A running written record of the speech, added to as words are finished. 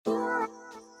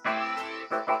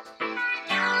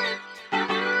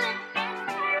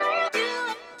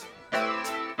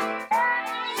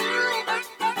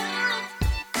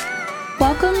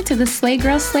Welcome to the Slay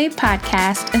Girl Slay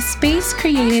podcast, a space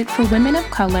created for women of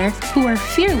color who are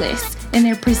fearless in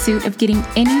their pursuit of getting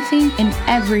anything and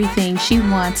everything she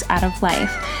wants out of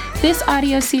life. This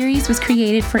audio series was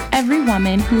created for every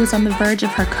woman who is on the verge of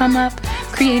her come up,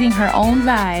 creating her own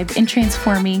vibe, and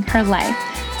transforming her life.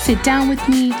 Sit down with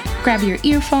me, grab your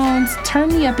earphones, turn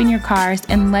me up in your cars,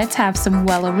 and let's have some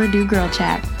well overdue girl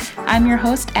chat. I'm your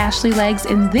host, Ashley Legs,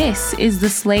 and this is the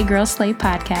Slay Girl Slay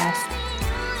podcast.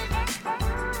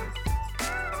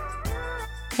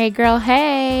 Hey girl,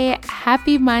 hey,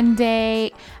 happy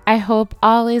Monday. I hope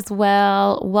all is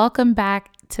well. Welcome back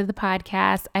to the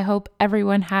podcast. I hope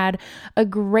everyone had a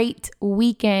great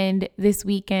weekend this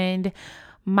weekend.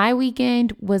 My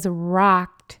weekend was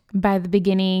rocked by the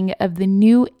beginning of the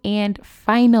new and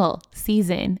final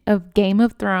season of Game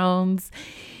of Thrones.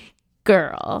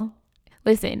 Girl,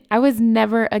 listen, I was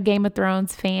never a Game of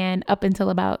Thrones fan up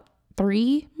until about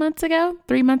 3 months ago.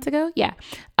 Yeah.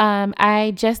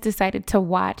 I just decided to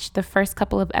watch the first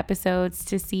couple of episodes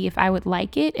to see if I would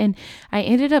like it. And I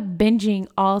ended up binging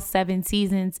all 7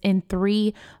 seasons in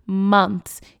 3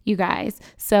 months, you guys.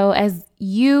 So as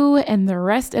you and the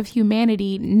rest of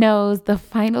humanity knows, the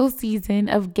final season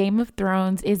of Game of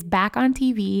Thrones is back on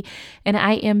TV. And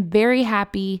I am very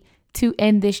happy to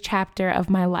end this chapter of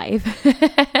my life.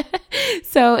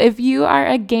 So if you are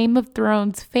a Game of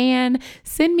Thrones fan,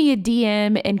 send me a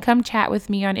DM and come chat with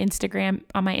me on Instagram,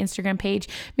 on my Instagram page.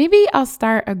 Maybe I'll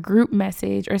start a group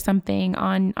message or something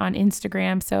on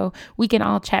Instagram so we can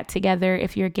all chat together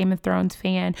if you're a Game of Thrones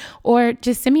fan, or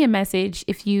just send me a message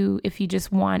if you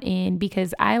just want in,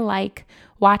 because I like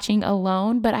watching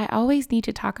alone, but I always need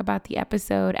to talk about the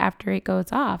episode after it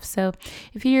goes off. So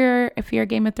if you're a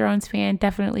Game of Thrones fan,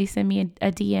 definitely send me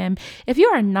a DM. If you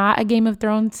are not a Game of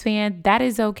Thrones fan, that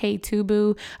is okay too,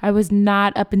 boo. I was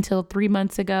not up until 3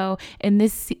 months ago, and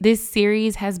this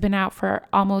series has been out for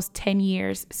almost 10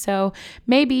 years. So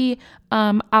maybe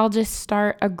I'll just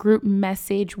start a group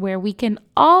message where we can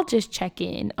all just check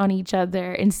in on each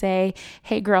other and say,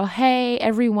 hey girl, hey,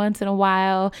 every once in a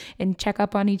while, and check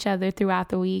up on each other throughout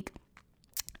the week.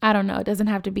 I don't know. It doesn't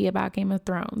have to be about Game of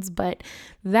Thrones, but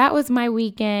that was my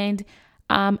weekend.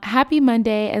 Happy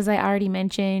Monday, as I already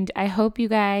mentioned. I hope you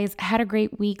guys had a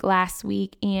great week last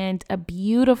week and a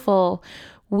beautiful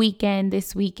weekend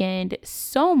this weekend.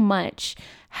 So much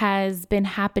has been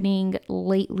happening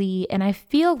lately, and I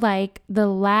feel like the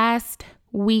last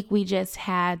week we just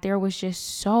had, there was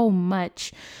just so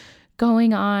much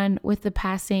going on with the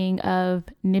passing of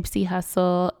Nipsey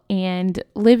Hussle. And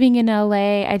living in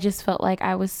LA, I just felt like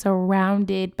I was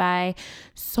surrounded by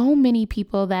so many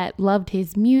people that loved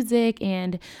his music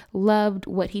and loved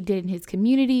what he did in his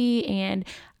community. And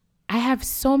I have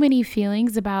so many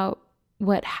feelings about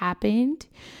what happened,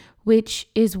 which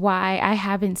is why I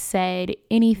haven't said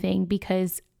anything,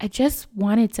 because I just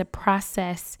wanted to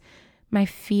process my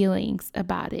feelings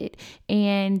about it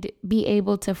and be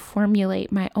able to formulate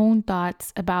my own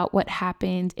thoughts about what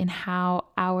happened and how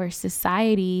our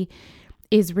society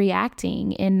is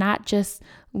reacting, and not just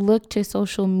look to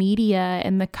social media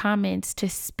and the comments to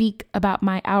speak about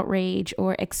my outrage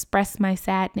or express my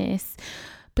sadness,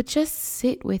 but just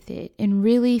sit with it and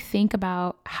really think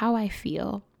about how I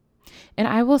feel. And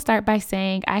I will start by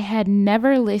saying I had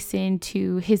never listened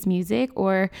to his music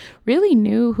or really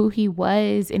knew who he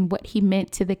was and what he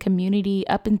meant to the community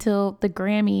up until the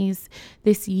Grammys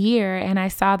this year. And I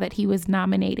saw that he was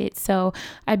nominated. So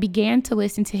I began to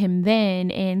listen to him then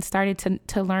and started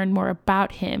to learn more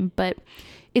about him. But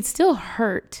it still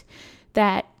hurt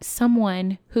that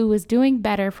someone who was doing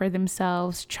better for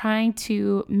themselves, trying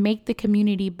to make the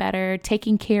community better,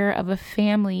 taking care of a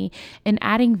family, and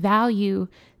adding value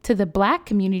to the Black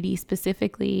community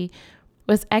specifically,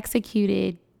 was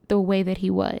executed the way that he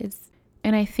was.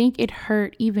 And I think it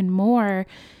hurt even more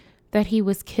that he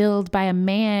was killed by a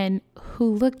man who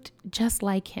looked just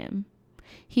like him.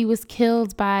 He was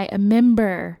killed by a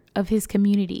member of his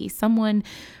community, someone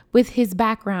with his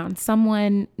background,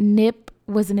 someone Nip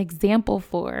was an example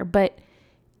for. But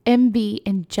envy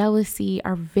and jealousy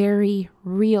are very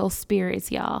real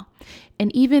spirits, y'all.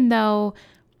 And even though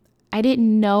I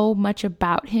didn't know much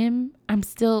about him, I'm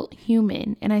still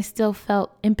human, and I still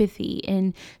felt empathy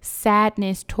and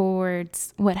sadness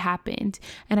towards what happened.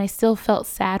 And I still felt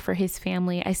sad for his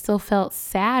family. I still felt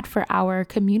sad for our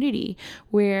community,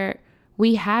 where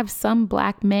we have some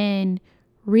Black men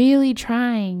really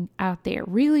trying out there,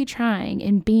 really trying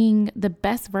and being the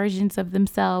best versions of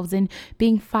themselves, and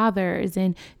being fathers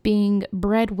and being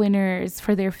breadwinners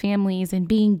for their families and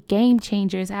being game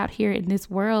changers out here in this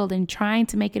world and trying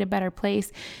to make it a better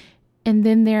place. And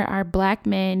then there are Black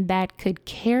men that could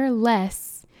care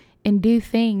less and do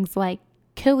things like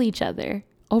kill each other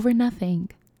over nothing.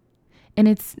 And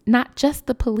it's not just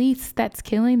the police that's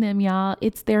killing them, y'all.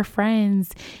 It's their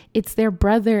friends. It's their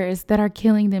brothers that are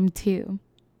killing them too.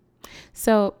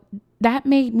 So that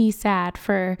made me sad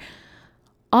for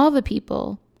all the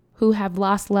people who have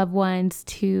lost loved ones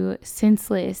to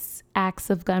senseless acts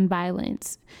of gun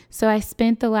violence. So I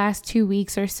spent the last 2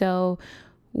 weeks or so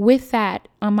with that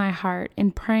on my heart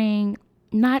and praying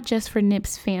not just for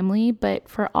Nip's family, but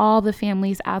for all the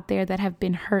families out there that have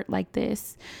been hurt like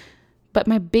this. But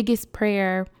my biggest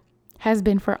prayer has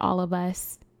been for all of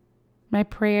us. My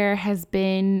prayer has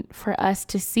been for us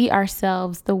to see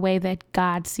ourselves the way that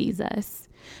God sees us,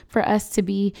 for us to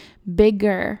be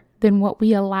bigger than what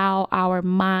we allow our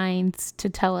minds to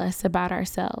tell us about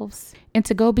ourselves, and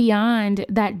to go beyond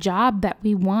that job that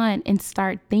we want and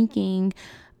start thinking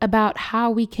about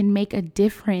how we can make a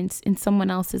difference in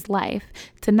someone else's life,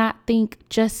 to not think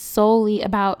just solely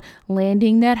about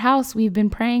landing that house we've been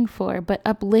praying for, but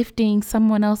uplifting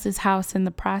someone else's house in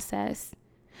the process.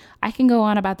 I can go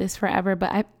on about this forever,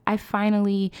 but I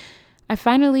finally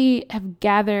have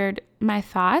gathered my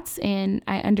thoughts and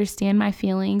I understand my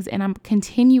feelings, and I'm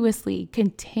continuously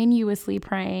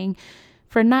praying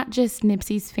for not just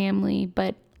Nipsey's family,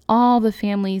 but all the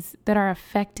families that are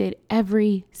affected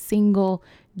every single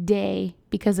day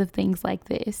because of things like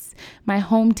this. My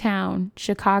hometown,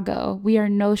 Chicago, we are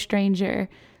no stranger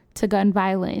to gun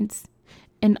violence.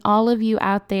 And all of you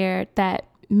out there that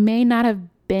may not have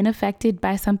been affected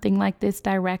by something like this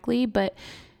directly, but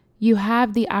you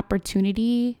have the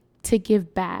opportunity to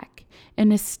give back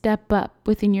and to step up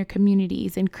within your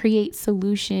communities and create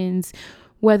solutions,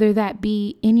 whether that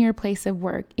be in your place of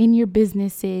work, in your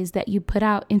businesses that you put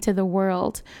out into the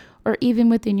world, or even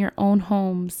within your own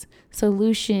homes,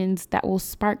 solutions that will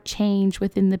spark change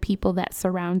within the people that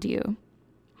surround you.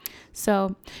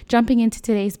 So jumping into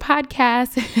today's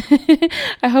podcast,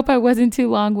 I hope I wasn't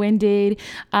too long-winded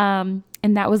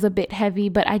and that was a bit heavy,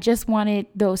 but I just wanted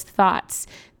those thoughts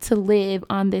to live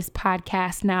on this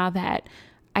podcast now that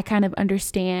I kind of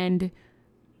understand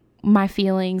my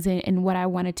feelings and what I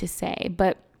wanted to say.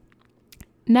 But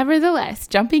nevertheless,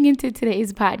 jumping into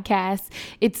today's podcast,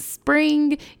 it's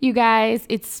spring, you guys.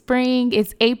 It's spring.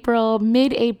 It's April,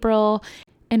 mid-April.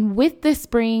 And with the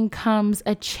spring comes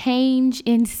a change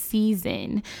in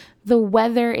season. The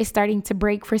weather is starting to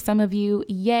break for some of you,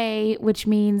 yay, which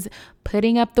means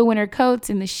putting up the winter coats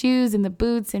and the shoes and the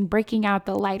boots and breaking out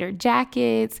the lighter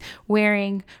jackets,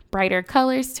 wearing brighter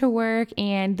colors to work,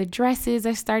 and the dresses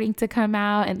are starting to come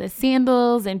out and the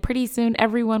sandals, and pretty soon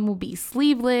everyone will be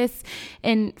sleeveless.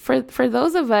 And for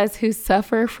those of us who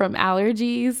suffer from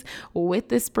allergies, with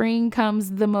the spring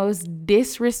comes the most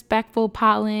disrespectful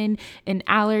pollen and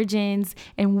allergens,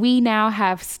 and we now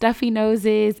have stuffy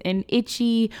noses and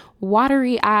itchy,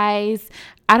 watery eyes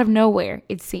out of nowhere,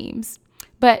 it seems.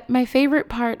 But my favorite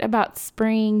part about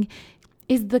spring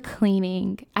is the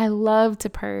cleaning. I love to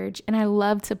purge and I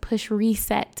love to push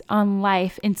reset on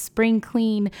life and spring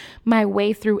clean my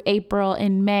way through April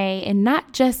and May, and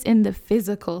not just in the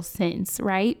physical sense,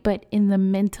 right? But in the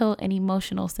mental and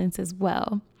emotional sense as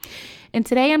well. And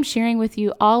today I'm sharing with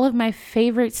you all of my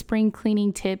favorite spring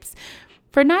cleaning tips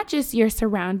for not just your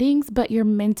surroundings, but your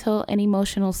mental and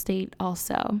emotional state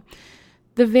also.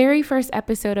 The very first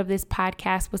episode of this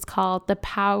podcast was called The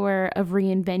Power of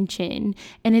Reinvention,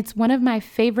 and it's one of my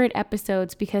favorite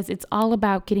episodes because it's all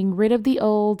about getting rid of the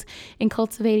old and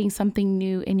cultivating something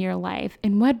new in your life.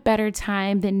 And what better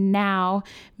time than now,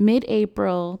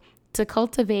 mid-April, to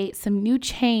cultivate some new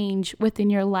change within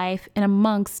your life and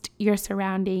amongst your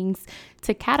surroundings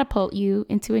to catapult you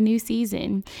into a new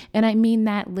season. And I mean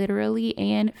that literally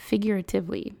and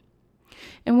figuratively.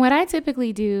 And what I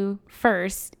typically do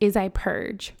first is I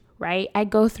purge, right? I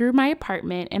go through my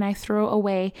apartment and I throw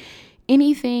away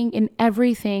anything and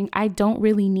everything I don't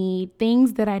really need,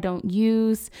 things that I don't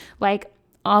use, like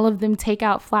all of them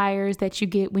takeout flyers that you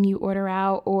get when you order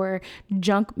out, or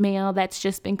junk mail that's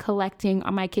just been collecting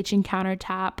on my kitchen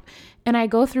countertop. And I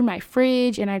go through my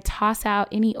fridge and I toss out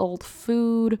any old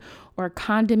food or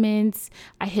condiments.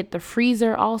 I hit the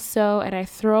freezer also, and I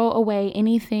throw away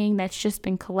anything that's just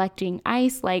been collecting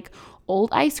ice, like old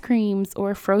ice creams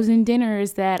or frozen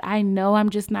dinners that I know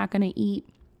I'm just not going to eat.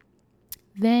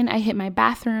 Then I hit my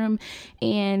bathroom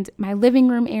and my living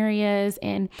room areas.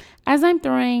 And as I'm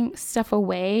throwing stuff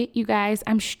away, you guys,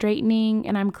 I'm straightening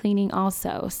and I'm cleaning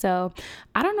also. So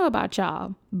I don't know about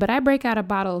y'all, but I break out a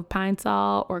bottle of Pine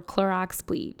Sol or Clorox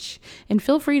bleach. And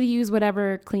feel free to use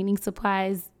whatever cleaning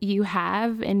supplies you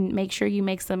have, and make sure you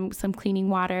make some cleaning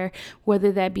water,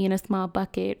 whether that be in a small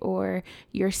bucket or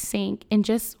your sink, and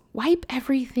just wipe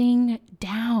everything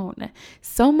down.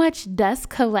 So much dust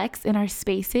collects in our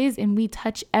spaces and we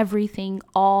touch everything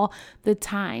all the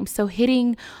time. So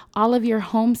hitting all of your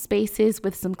home spaces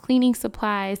with some cleaning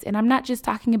supplies, and I'm not just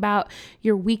talking about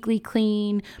your weekly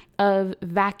clean of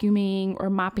vacuuming or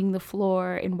mopping the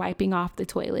floor and wiping off the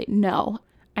toilet. No.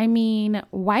 I mean,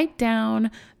 wipe down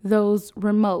those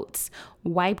remotes,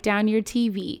 wipe down your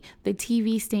TV, the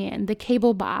TV stand, the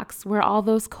cable box where all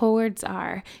those cords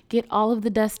are. Get all of the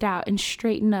dust out and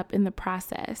straighten up in the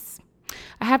process.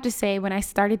 I have to say, when I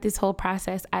started this whole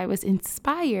process, I was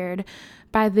inspired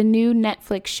by the new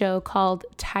Netflix show called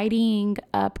Tidying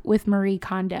Up with Marie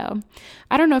Kondo.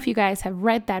 I don't know if you guys have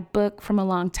read that book from a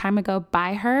long time ago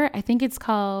by her. I think it's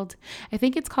called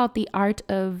The Art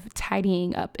of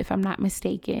Tidying Up, if I'm not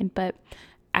mistaken. But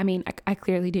I mean, I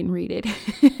clearly didn't read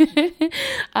it.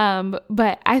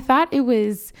 But I thought it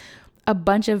was a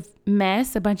bunch of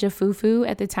mess, a bunch of foo-foo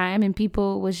at the time, and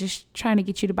people was just trying to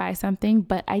get you to buy something.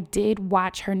 But I did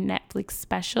watch her Netflix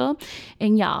special,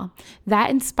 and y'all, that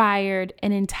inspired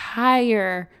an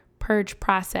entire purge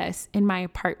process in my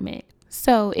apartment.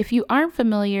 So if you aren't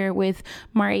familiar with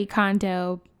Marie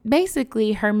Kondo,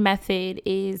 basically her method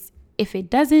is, if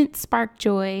it doesn't spark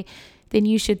joy, then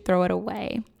you should throw it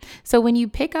away. So when you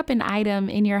pick up an item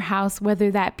in your house, whether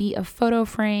that be a photo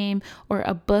frame or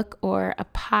a book or a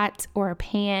pot or a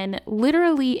pan,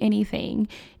 literally anything,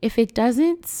 if it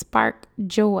doesn't spark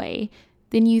joy,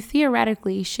 then you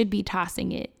theoretically should be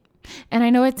tossing it. And I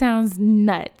know it sounds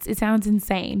nuts, it sounds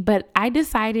insane, but I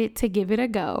decided to give it a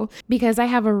go because I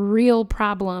have a real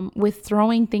problem with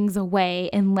throwing things away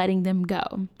and letting them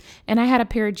go. And I had a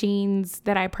pair of jeans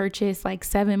that I purchased like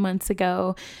 7 months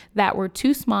ago that were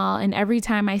too small. And every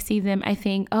time I see them, I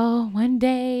think, oh, one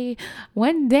day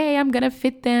I'm going to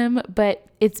fit them. But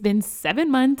it's been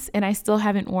 7 months and I still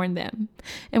haven't worn them.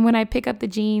 And when I pick up the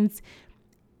jeans,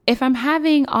 if I'm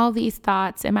having all these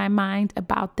thoughts in my mind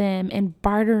about them and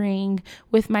bartering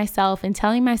with myself and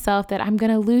telling myself that I'm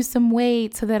going to lose some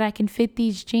weight so that I can fit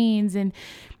these jeans, and,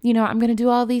 I'm going to do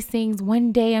all these things,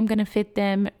 one day I'm going to fit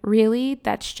them, really,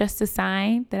 that's just a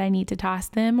sign that I need to toss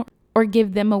them or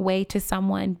give them away to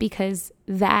someone, because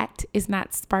that is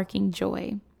not sparking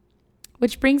joy.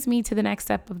 Which brings me to the next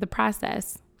step of the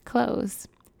process, clothes.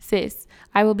 Sis,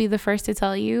 I will be the first to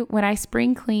tell you, when I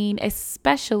spring clean,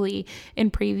 especially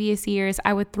in previous years,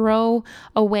 I would throw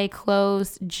away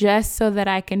clothes just so that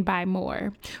I can buy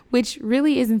more, which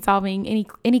really isn't solving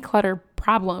any clutter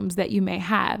problems that you may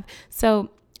have.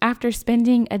 So after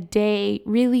spending a day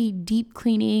really deep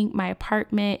cleaning my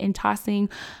apartment and tossing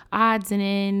odds and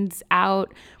ends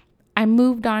out, I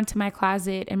moved on to my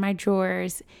closet and my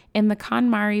drawers, and the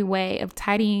KonMari way of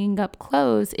tidying up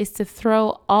clothes is to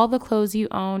throw all the clothes you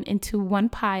own into one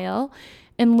pile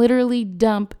and literally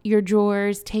dump your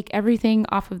drawers, take everything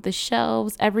off of the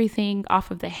shelves, everything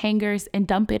off of the hangers, and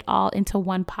dump it all into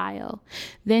one pile.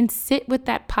 Then sit with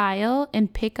that pile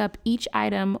and pick up each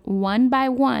item one by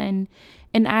one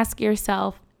and ask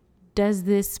yourself, does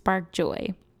this spark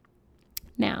joy?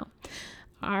 Now,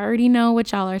 I already know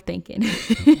what y'all are thinking.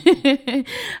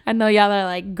 I know y'all are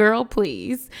like, girl,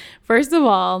 please. First of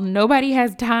all, nobody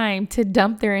has time to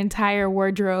dump their entire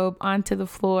wardrobe onto the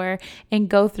floor and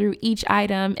go through each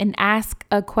item and ask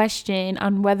a question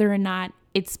on whether or not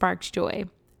it sparks joy.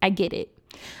 I get it.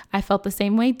 I felt the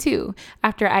same way too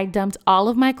after I dumped all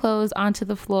of my clothes onto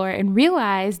the floor and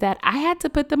realized that I had to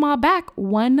put them all back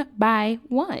one by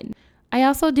one. I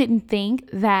also didn't think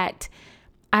that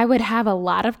I would have a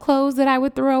lot of clothes that I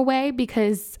would throw away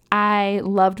because I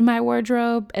loved my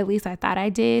wardrobe. At least I thought I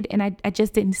did. And I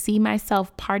just didn't see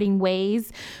myself parting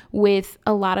ways with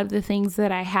a lot of the things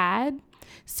that I had.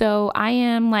 So I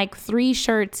am like 3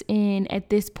 shirts in at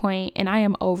this point and I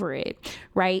am over it,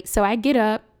 right? So I get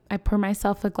up, I pour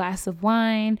myself a glass of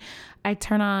wine. I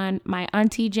turn on my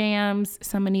auntie jams,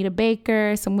 some Anita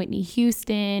Baker, some Whitney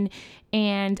Houston,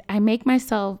 and I make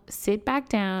myself sit back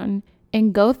down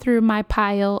and go through my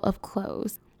pile of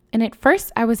clothes. And at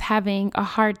first I was having a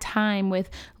hard time with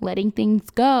letting things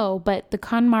go, but the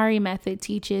KonMari method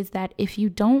teaches that if you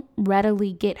don't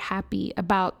readily get happy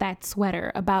about that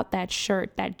sweater, about that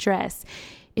shirt, that dress,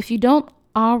 if you don't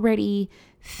already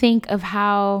think of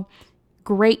how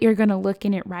great you're going to look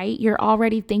in it, right? You're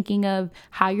already thinking of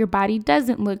how your body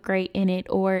doesn't look great in it,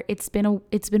 or it's been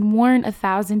worn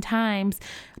 1,000 times.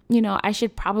 I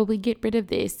should probably get rid of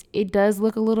this. It does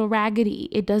look a little raggedy.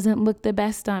 It doesn't look the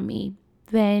best on me.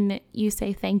 Then you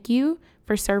say thank you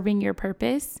for serving your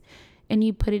purpose, and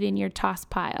you put it in your toss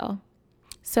pile.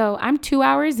 So I'm 2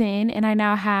 hours in and I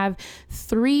now have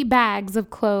 3 bags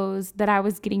of clothes that I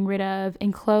was getting rid of,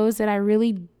 and clothes that I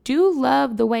really do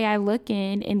love the way I look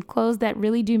in, and clothes that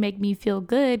really do make me feel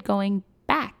good going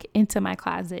back into my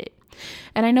closet.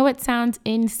 And I know it sounds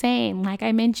insane, like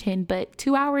I mentioned, but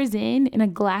 2 hours in and a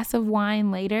glass of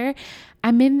wine later,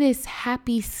 I'm in this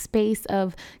happy space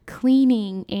of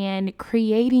cleaning and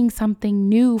creating something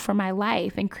new for my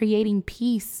life and creating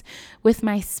peace with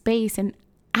my space. And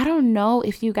I don't know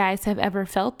if you guys have ever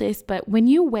felt this, but when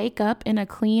you wake up in a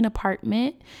clean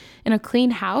apartment, in a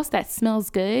clean house that smells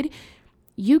good,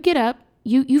 you get up,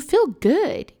 you feel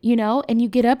good, and you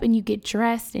get up and you get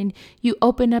dressed and you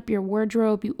open up your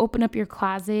wardrobe, you open up your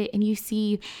closet, and you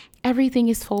see everything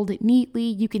is folded neatly.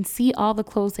 You can see all the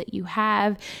clothes that you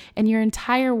have, and your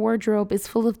entire wardrobe is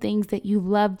full of things that you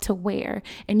love to wear,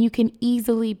 and you can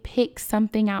easily pick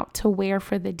something out to wear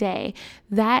for the day.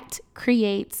 That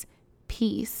creates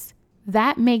peace.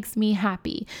 That makes me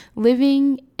happy.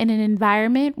 Living in an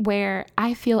environment where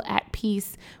I feel at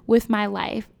peace with my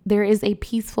life. There is a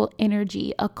peaceful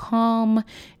energy, a calm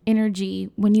energy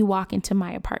when you walk into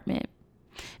my apartment.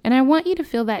 And I want you to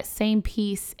feel that same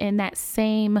peace and that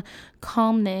same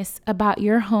calmness about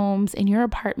your homes and your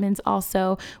apartments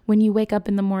also when you wake up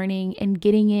in the morning and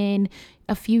getting in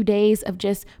a few days of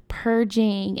just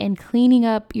purging and cleaning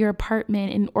up your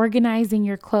apartment and organizing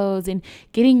your clothes and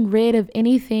getting rid of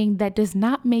anything that does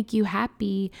not make you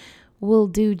happy will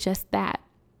do just that.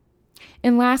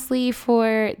 And lastly,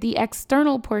 for the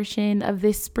external portion of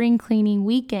this spring cleaning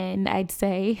weekend, I'd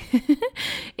say,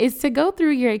 is to go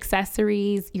through your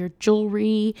accessories, your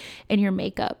jewelry, and your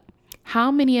makeup.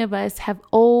 How many of us have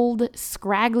old,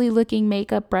 scraggly looking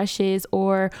makeup brushes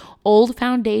or old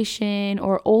foundation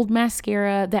or old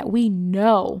mascara that we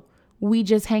know we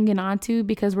just hanging on to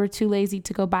because we're too lazy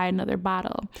to go buy another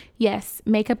bottle? Yes,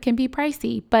 makeup can be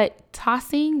pricey, but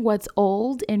tossing what's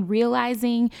old and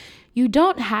realizing you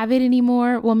don't have it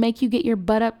anymore will make you get your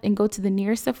butt up and go to the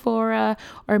nearest Sephora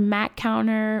or Mac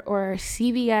counter or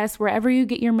CVS, wherever you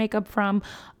get your makeup from,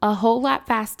 a whole lot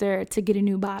faster to get a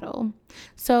new bottle.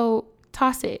 So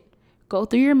toss it. Go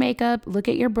through your makeup, look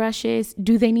at your brushes.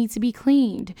 Do they need to be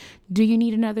cleaned? Do you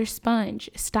need another sponge?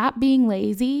 Stop being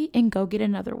lazy and go get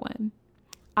another one.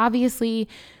 Obviously,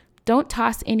 don't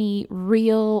toss any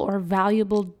real or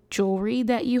valuable jewelry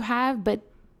that you have, but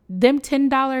them $10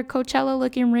 Coachella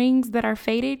looking rings that are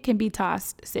faded can be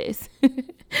tossed, sis.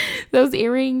 Those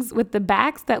earrings with the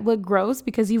backs that look gross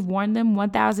because you've worn them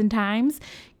 1,000 times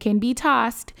can be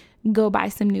tossed. Go buy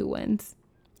some new ones.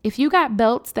 If you got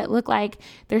belts that look like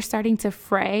they're starting to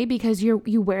fray because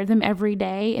you wear them every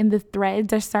day and the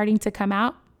threads are starting to come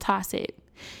out, toss it.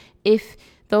 If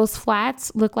those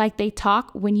flats look like they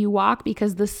talk when you walk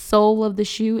because the sole of the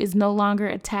shoe is no longer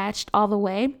attached all the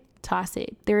way, toss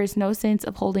it. There is no sense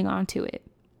of holding on to it.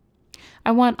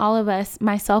 I want all of us,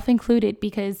 myself included,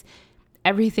 because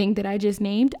everything that I just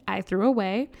named, I threw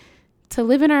away, to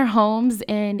live in our homes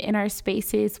and in our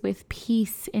spaces with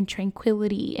peace and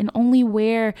tranquility, and only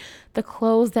wear the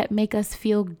clothes that make us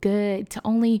feel good, to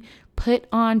only put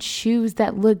on shoes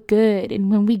that look good.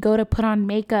 And when we go to put on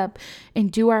makeup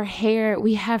and do our hair,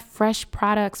 we have fresh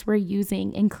products we're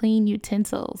using and clean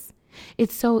utensils.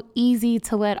 It's so easy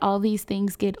to let all these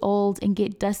things get old and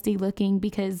get dusty looking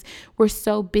because we're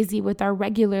so busy with our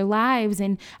regular lives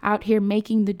and out here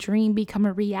making the dream become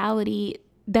a reality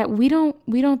that we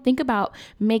don't think about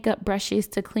makeup brushes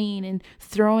to clean and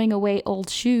throwing away old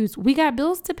shoes. We got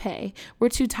bills to pay. We're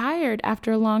too tired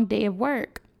after a long day of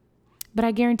work. But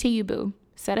I guarantee you, boo,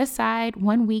 set aside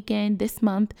one weekend this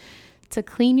month to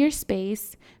clean your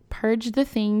space, purge the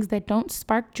things that don't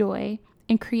spark joy,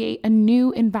 and create a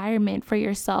new environment for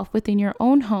yourself within your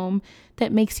own home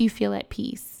that makes you feel at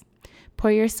peace.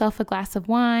 Pour yourself a glass of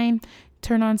wine,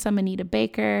 turn on some Anita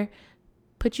Baker,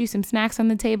 put you some snacks on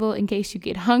the table in case you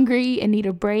get hungry and need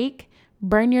a break,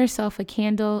 burn yourself a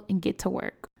candle and get to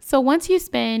work. So once you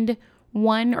spend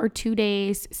 1 or 2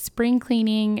 days spring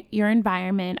cleaning your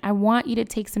environment, I want you to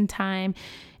take some time,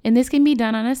 and this can be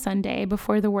done on a Sunday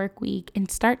before the work week, and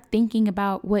start thinking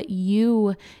about what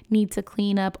you need to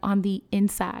clean up on the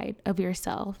inside of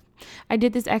yourself. I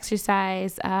did this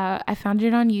exercise. I found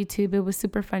it on YouTube. It was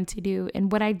super fun to do.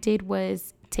 And what I did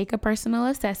was take a personal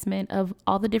assessment of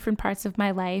all the different parts of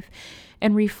my life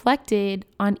and reflected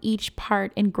on each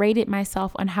part and graded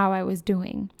myself on how I was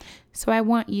doing. So I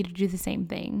want you to do the same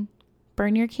thing.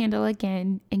 Burn your candle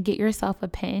again and get yourself a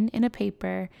pen and a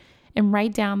paper and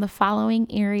write down the following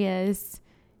areas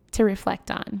to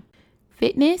reflect on: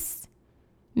 fitness,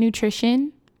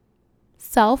 nutrition,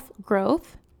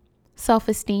 self-growth,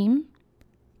 self-esteem,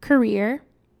 career,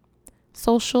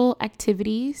 social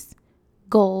activities,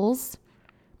 goals,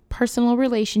 personal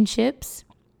relationships,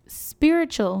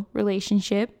 spiritual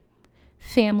relationship,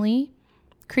 family,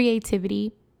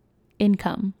 creativity,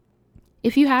 income.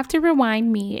 If you have to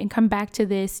rewind me and come back to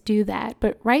this, do that,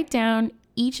 but write down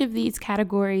each of these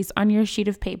categories on your sheet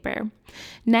of paper.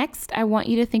 Next, I want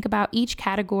you to think about each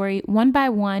category one by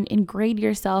one and grade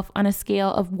yourself on a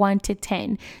scale of 1 to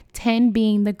 10, 10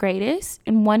 being the greatest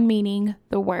and 1 meaning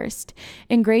the worst,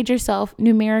 and grade yourself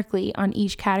numerically on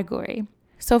each category.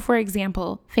 So for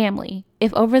example, family.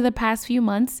 If over the past few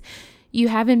months, you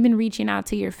haven't been reaching out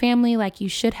to your family like you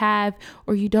should have,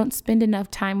 or you don't spend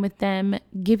enough time with them,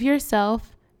 give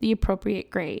yourself the appropriate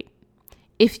grade.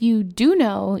 If you do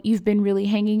know you've been really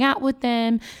hanging out with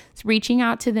them, reaching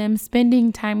out to them,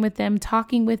 spending time with them,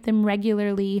 talking with them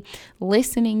regularly,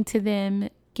 listening to them,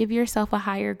 give yourself a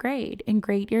higher grade and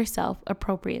grade yourself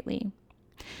appropriately.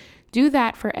 Do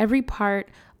that for every part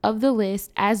of the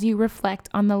list as you reflect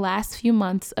on the last few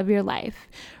months of your life.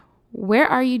 Where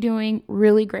are you doing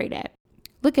really great at?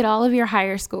 Look at all of your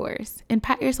higher scores and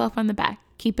pat yourself on the back.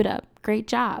 Keep it up. Great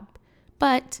job.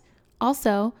 But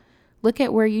also, look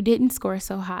at where you didn't score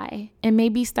so high and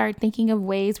maybe start thinking of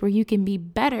ways where you can be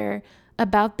better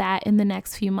about that in the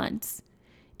next few months.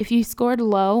 If you scored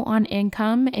low on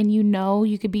income and you know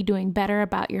you could be doing better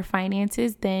about your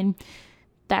finances, then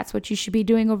that's what you should be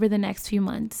doing over the next few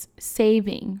months.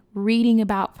 Saving, reading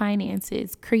about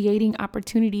finances, creating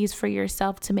opportunities for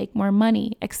yourself to make more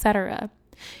money, etc.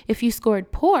 If you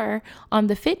scored poor on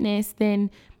the fitness, then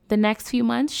the next few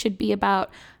months should be about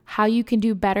how you can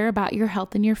do better about your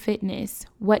health and your fitness,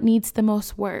 what needs the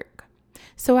most work.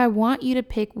 So I want you to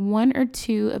pick 1 or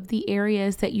 2 of the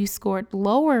areas that you scored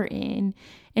lower in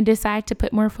and decide to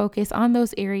put more focus on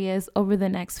those areas over the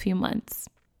next few months.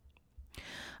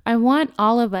 I want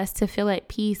all of us to feel at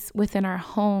peace within our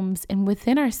homes and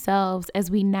within ourselves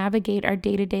as we navigate our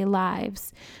day-to-day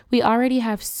lives. We already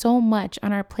have so much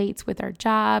on our plates with our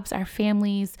jobs, our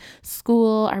families,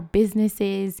 school, our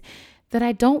businesses, that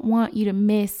I don't want you to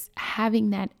miss having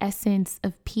that essence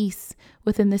of peace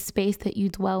within the space that you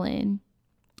dwell in.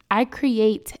 I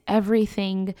create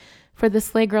everything for the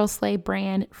Slay Girl Slay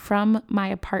brand from my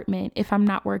apartment if I'm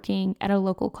not working at a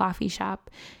local coffee shop.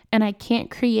 And I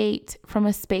can't create from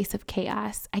a space of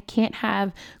chaos. I can't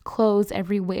have clothes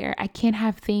everywhere. I can't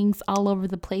have things all over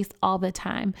the place all the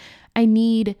time. I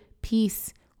need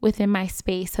peace within my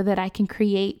space so that I can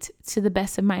create to the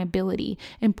best of my ability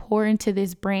and pour into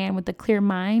this brand with a clear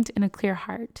mind and a clear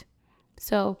heart.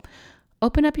 So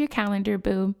open up your calendar,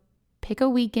 boo. Pick a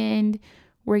weekend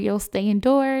where you'll stay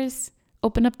indoors,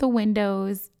 open up the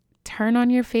windows, turn on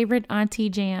your favorite auntie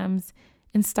jams,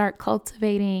 and start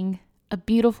cultivating a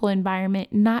beautiful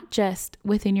environment, not just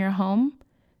within your home,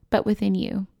 but within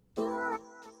you.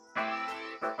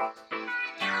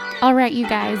 All right, you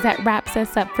guys, that wraps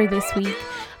us up for this week.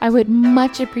 I would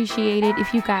much appreciate it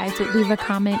if you guys would leave a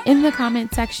comment in the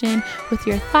comment section with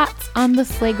your thoughts on the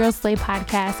Slay Girl Slay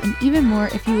podcast, and even more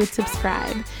if you would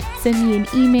subscribe. Send me an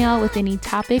email with any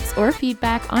topics or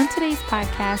feedback on today's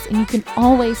podcast, and you can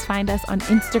always find us on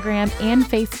Instagram and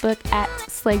Facebook at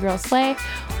Slay Girl Slay,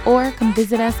 or come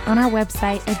visit us on our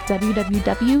website at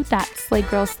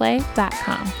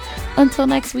www.slaygirlslay.com. Until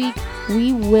next week,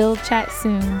 we will chat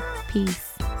soon. Peace.